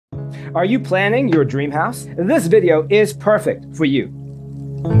Are you planning your dream house? This video is perfect for you.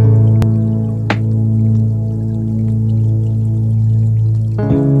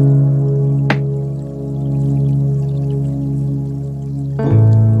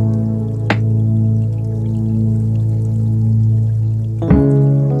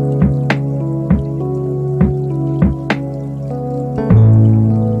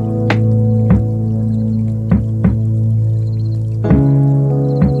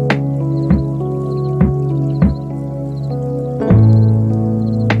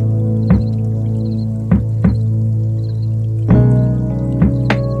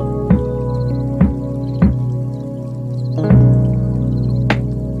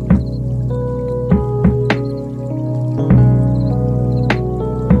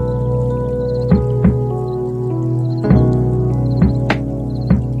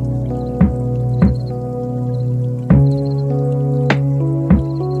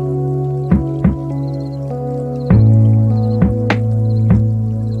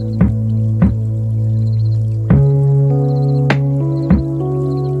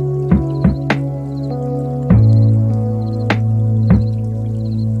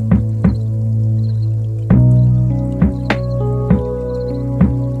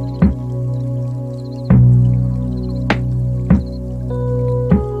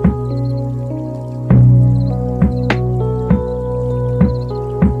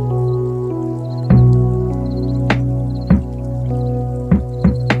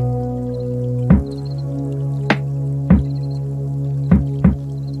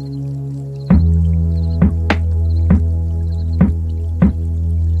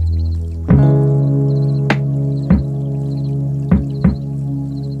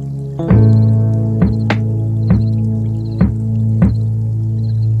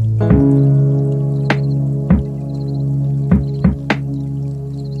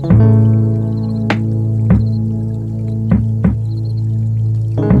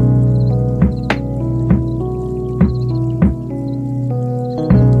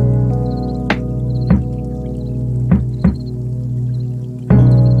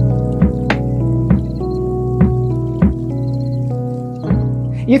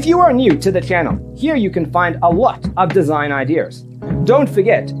 If you are new to the channel, here you can find a lot of design ideas. Don't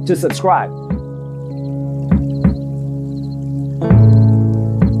forget to subscribe.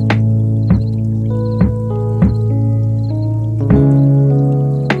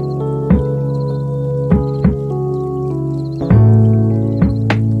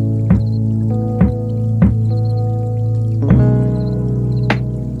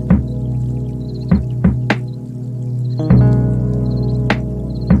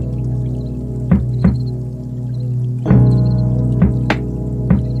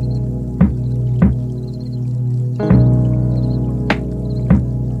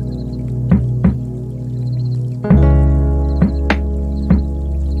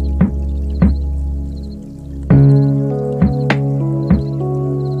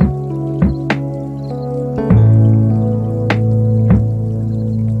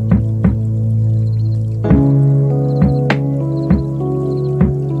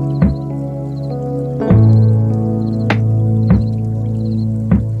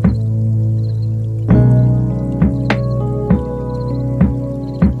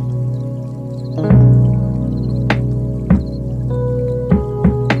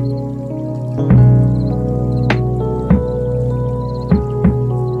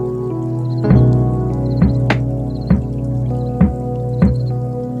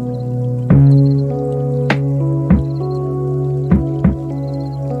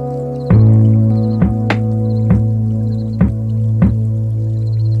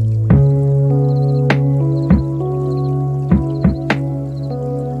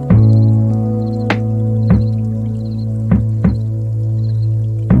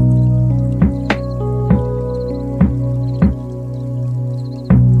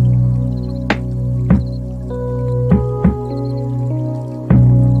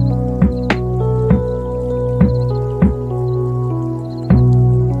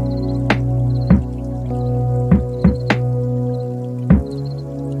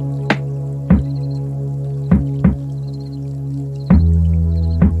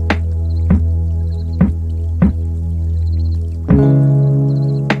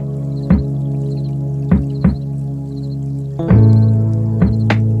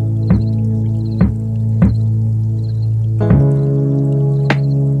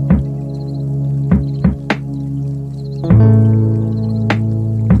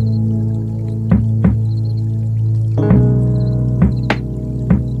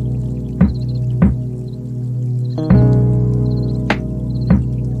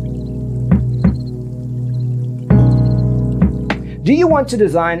 Do you want to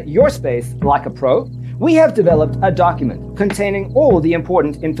design your space like a pro? We have developed a document containing all the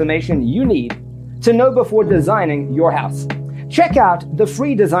important information you need to know before designing your house. Check out the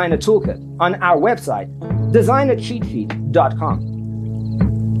free designer toolkit on our website, designercheatsheet.com.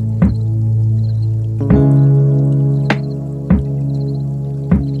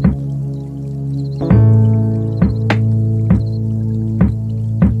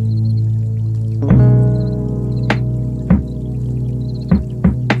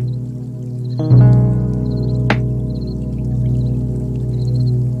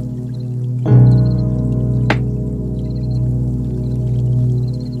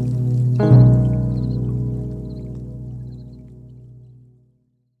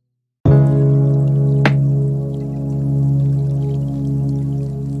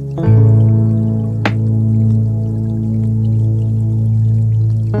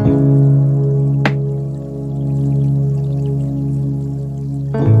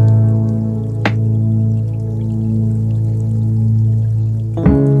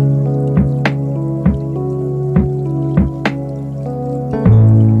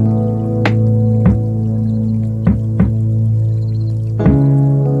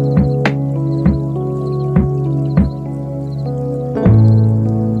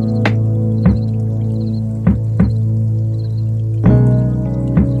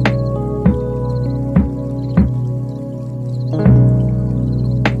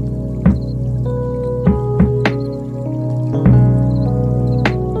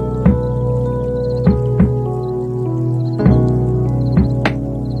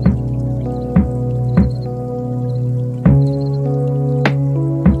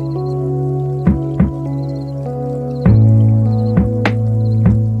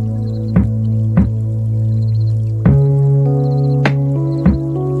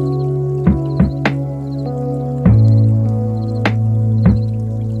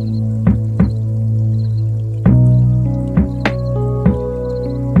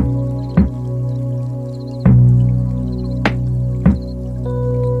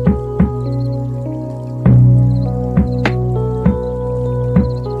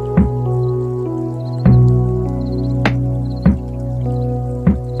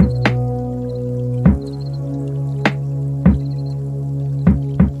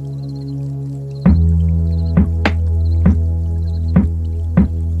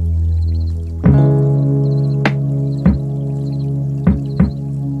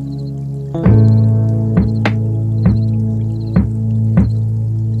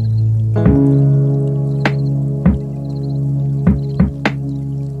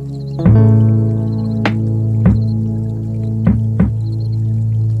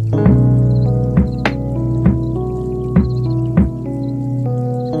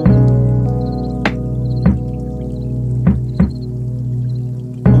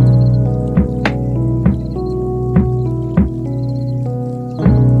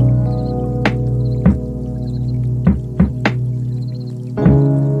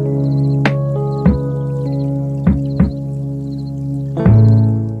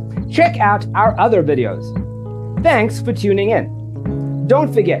 Check out our other videos. Thanks for tuning in.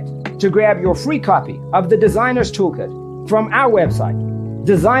 Don't forget to grab your free copy of the Designer's Toolkit from our website,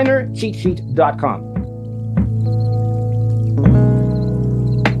 designercheatsheet.com.